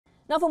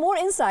Now, for more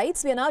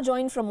insights, we are now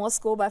joined from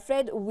Moscow by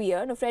Fred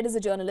Weir. Now, Fred is a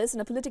journalist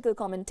and a political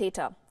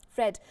commentator.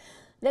 Fred,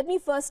 let me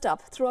first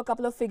up throw a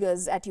couple of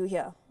figures at you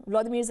here.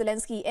 Vladimir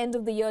Zelensky end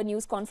of the year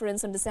news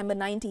conference on December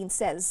 19th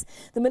says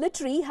the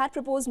military had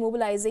proposed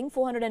mobilizing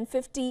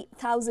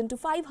 450,000 to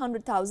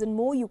 500,000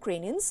 more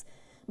Ukrainians,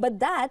 but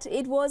that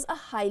it was a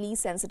highly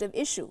sensitive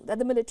issue that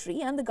the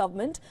military and the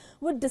government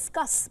would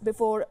discuss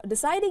before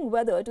deciding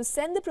whether to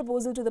send the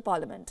proposal to the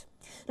parliament.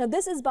 Now,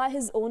 this is by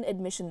his own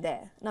admission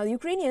there. Now, the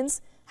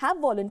Ukrainians have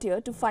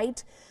volunteered to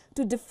fight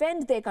to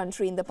defend their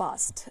country in the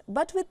past,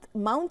 but with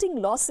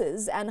mounting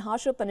losses and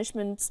harsher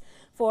punishments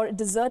for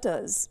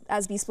deserters,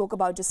 as we spoke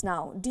about just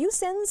now, do you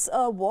sense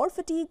a war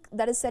fatigue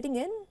that is setting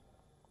in?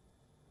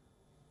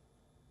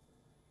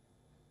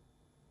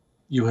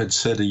 You had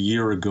said a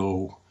year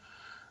ago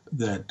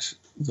that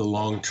the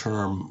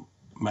long-term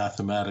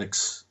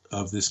mathematics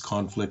of this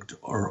conflict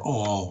are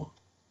all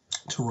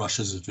to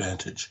Russia's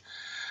advantage.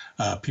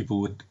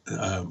 People would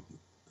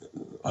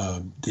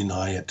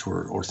deny it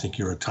or think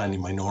you're a tiny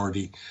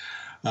minority.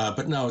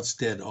 But now it's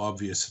dead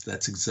obvious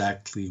that's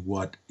exactly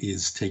what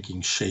is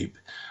taking shape.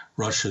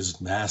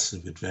 Russia's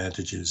massive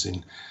advantages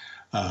in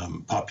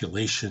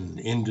population,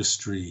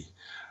 industry,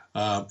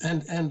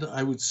 and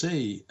I would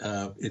say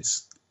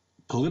its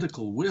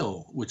political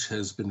will, which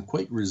has been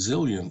quite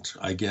resilient,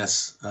 I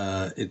guess.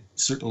 It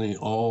certainly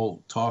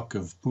all talk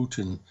of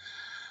Putin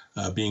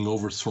being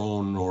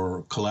overthrown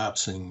or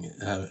collapsing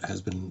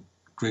has been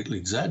greatly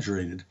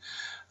exaggerated.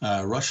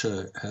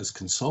 Russia has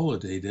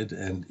consolidated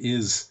and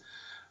is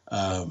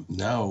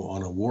now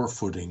on a war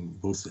footing,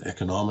 both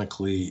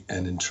economically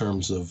and in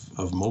terms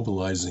of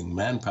mobilizing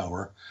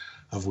manpower,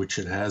 of which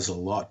it has a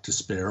lot to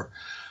spare.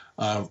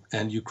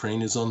 And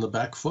Ukraine is on the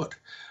back foot.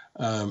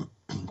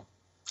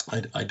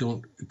 I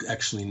don't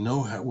actually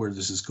know where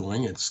this is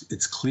going.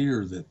 It's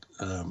clear that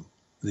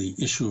the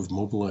issue of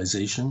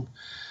mobilization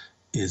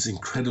is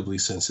incredibly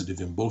sensitive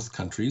in both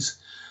countries.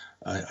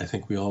 I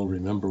think we all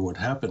remember what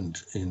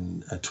happened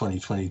in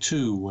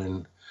 2022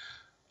 when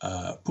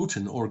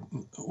Putin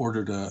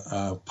ordered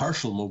a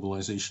partial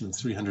mobilization of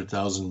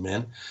 300,000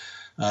 men.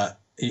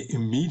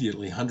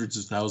 Immediately, hundreds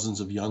of thousands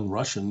of young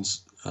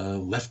Russians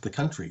left the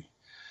country.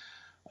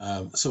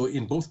 So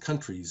in both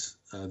countries,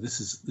 this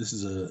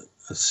is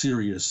a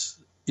serious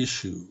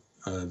issue.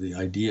 The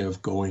idea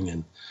of going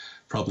and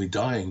probably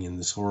dying in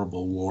this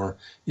horrible war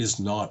is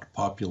not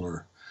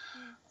popular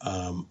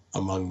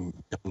among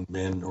young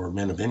men or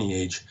men of any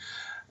age,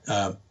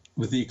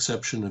 with the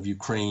exception of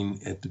Ukraine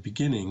at the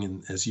beginning.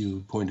 And as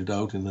you pointed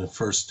out, in the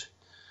first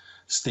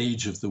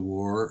stage of the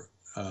war,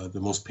 the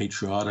most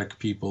patriotic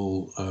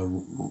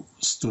people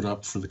stood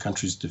up for the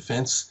country's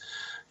defense.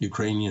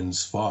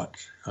 Ukrainians fought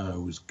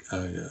with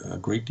a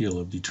great deal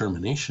of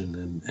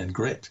determination and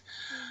grit.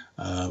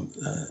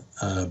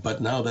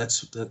 But now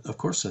of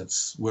course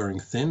that's wearing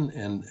thin,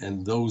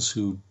 and those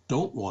who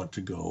don't want to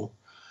go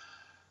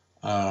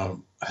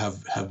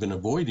have been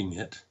avoiding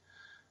it,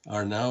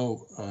 are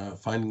now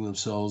finding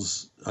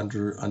themselves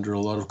under a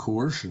lot of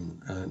coercion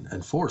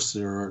and force.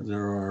 There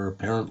are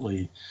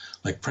apparently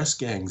like press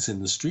gangs in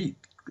the street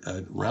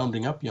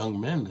rounding up young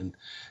men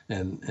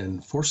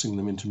and forcing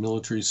them into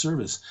military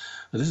service.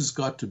 This has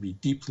got to be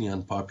deeply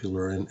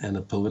unpopular and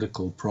a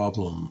political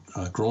problem,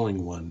 a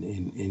growing one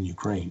in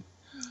Ukraine.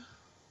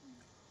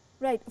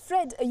 Right.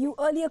 Fred, you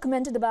earlier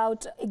commented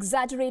about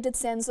exaggerated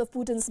sense of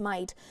Putin's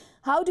might.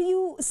 How do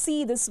you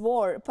see this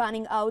war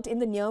panning out in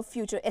the near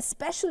future,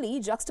 especially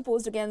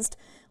juxtaposed against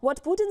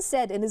what Putin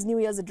said in his New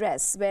Year's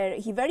address, where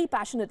he very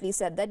passionately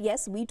said that,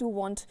 yes, we too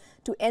want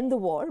to end the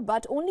war,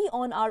 but only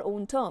on our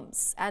own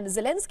terms. And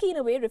Zelensky, in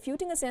a way,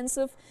 refuting a sense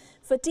of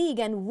fatigue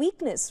and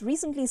weakness,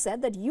 recently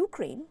said that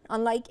Ukraine,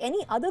 unlike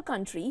any other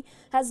country,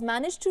 has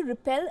managed to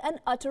repel an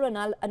utter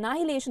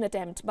annihilation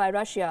attempt by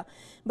Russia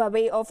by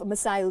way of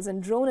missiles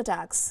and drone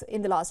attacks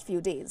in the last few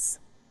days.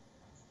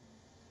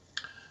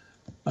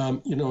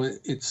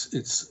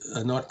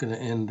 It's not going to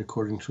end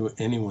according to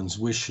anyone's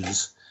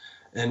wishes,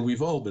 and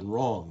we've all been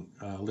wrong.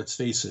 Let's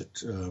face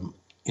it.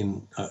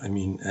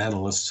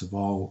 Analysts of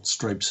all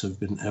stripes have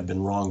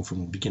been wrong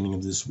from the beginning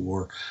of this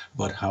war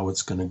about how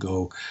it's going to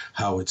go,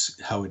 how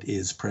it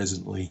is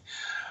presently.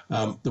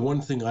 The one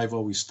thing I've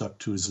always stuck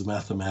to is the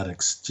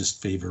mathematics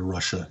just favor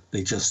Russia.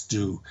 They just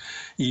do,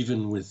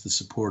 even with the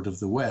support of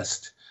the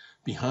West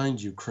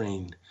behind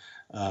Ukraine.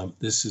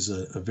 This is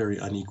a very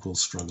unequal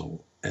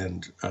struggle,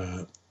 and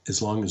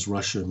as long as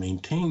Russia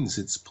maintains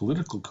its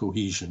political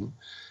cohesion,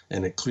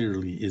 and it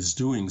clearly is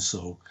doing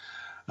so,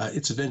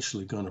 it's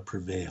eventually going to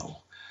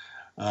prevail.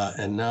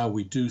 And now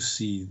we do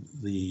see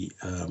the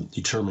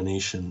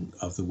determination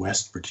of the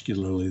West,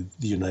 particularly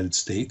the United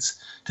States,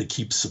 to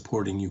keep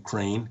supporting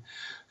Ukraine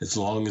as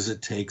long as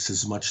it takes,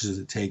 as much as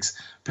it takes.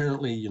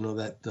 Apparently,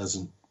 that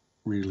doesn't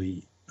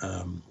really,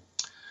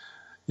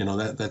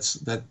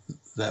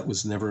 that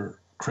was never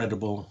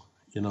credible.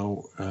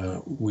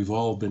 We've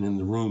all been in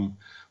the room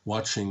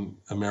watching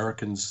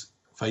Americans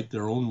fight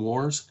their own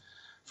wars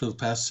for the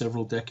past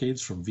several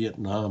decades, from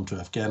Vietnam to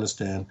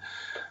Afghanistan,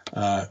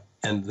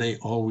 and they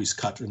always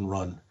cut and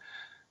run.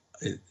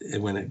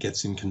 when it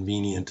gets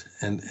inconvenient,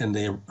 and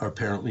they are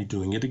apparently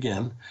doing it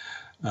again.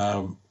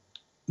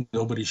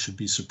 Nobody should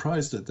be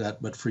surprised at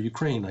that, but for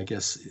Ukraine, I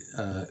guess,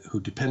 who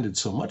depended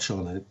so much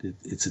on it,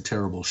 it's a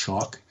terrible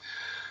shock.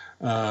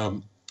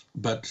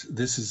 But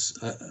this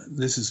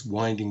is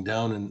winding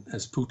down, and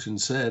as Putin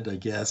said, I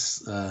guess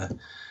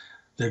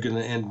they're going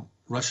to end.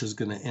 Russia's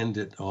going to end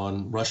it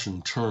on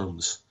Russian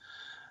terms,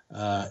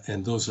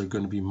 and those are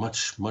going to be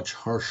much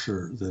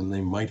harsher than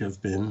they might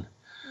have been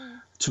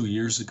 2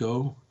 years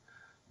ago.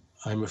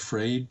 I'm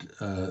afraid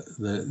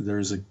there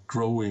is a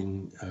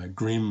growing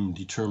grim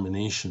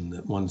determination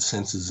that one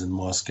senses in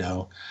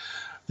Moscow.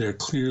 They're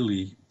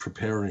clearly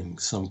preparing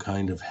some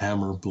kind of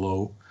hammer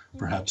blow,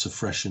 perhaps a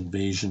fresh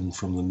invasion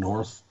from the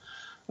north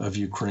of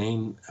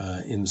Ukraine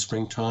in the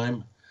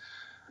springtime.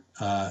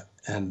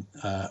 And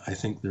I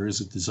think there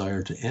is a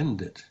desire to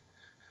end it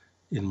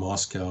in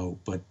Moscow,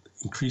 but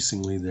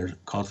increasingly they're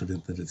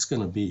confident that it's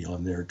going to be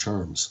on their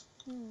terms.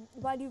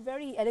 While you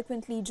very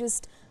eloquently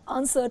just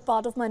answered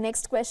part of my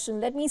next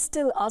question, let me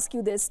still ask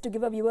you this to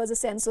give our viewers a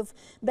sense of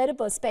better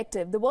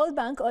perspective. The World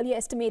Bank earlier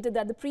estimated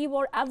that the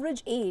pre-war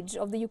average age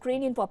of the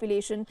Ukrainian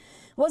population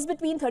was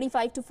between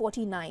 35 to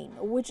 49,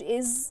 which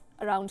is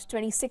around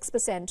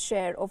 26%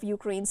 share of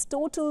Ukraine's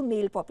total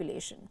male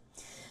population.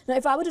 Now,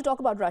 if I were to talk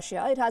about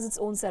Russia, it has its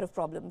own set of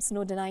problems,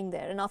 no denying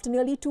there. And after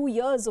nearly 2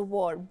 years of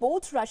war,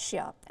 both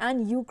Russia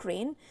and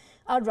Ukraine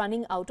are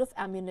running out of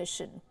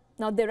ammunition.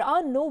 Now, there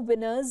are no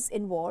winners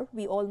in war,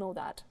 we all know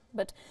that.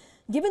 But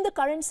given the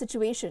current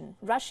situation,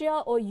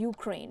 Russia or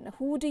Ukraine,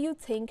 who do you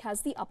think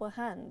has the upper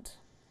hand?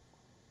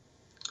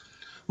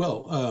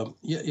 Well,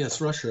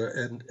 yes, Russia.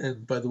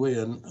 And by the way,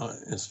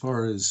 as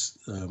far as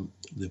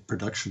the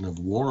production of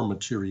war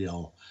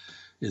material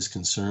is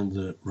concerned,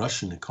 the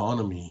Russian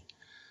economy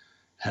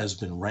has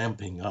been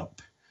ramping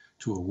up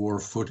to a war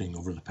footing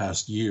over the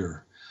past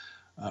year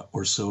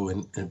or so.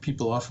 And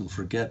people often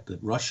forget that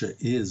Russia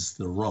is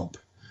the rump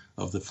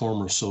of the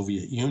former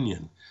Soviet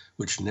Union,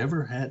 which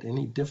never had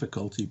any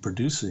difficulty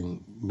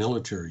producing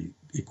military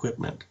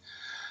equipment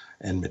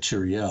and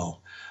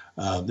materiel.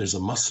 There's a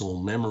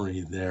muscle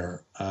memory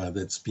there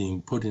that's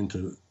being put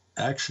into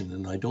action,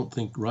 and I don't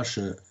think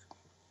Russia,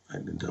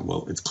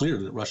 well, it's clear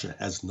that Russia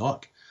has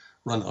not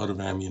run out of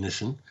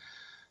ammunition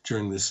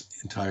during this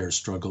entire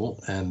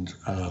struggle, and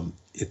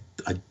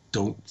I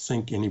don't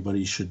think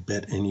anybody should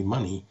bet any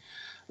money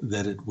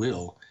that it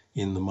will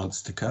in the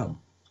months to come.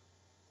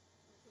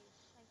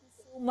 Thank you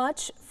so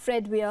much,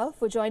 Fred Weir,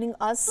 for joining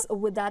us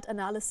with that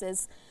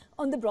analysis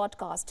on the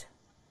broadcast.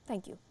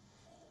 Thank you.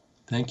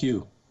 Thank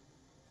you.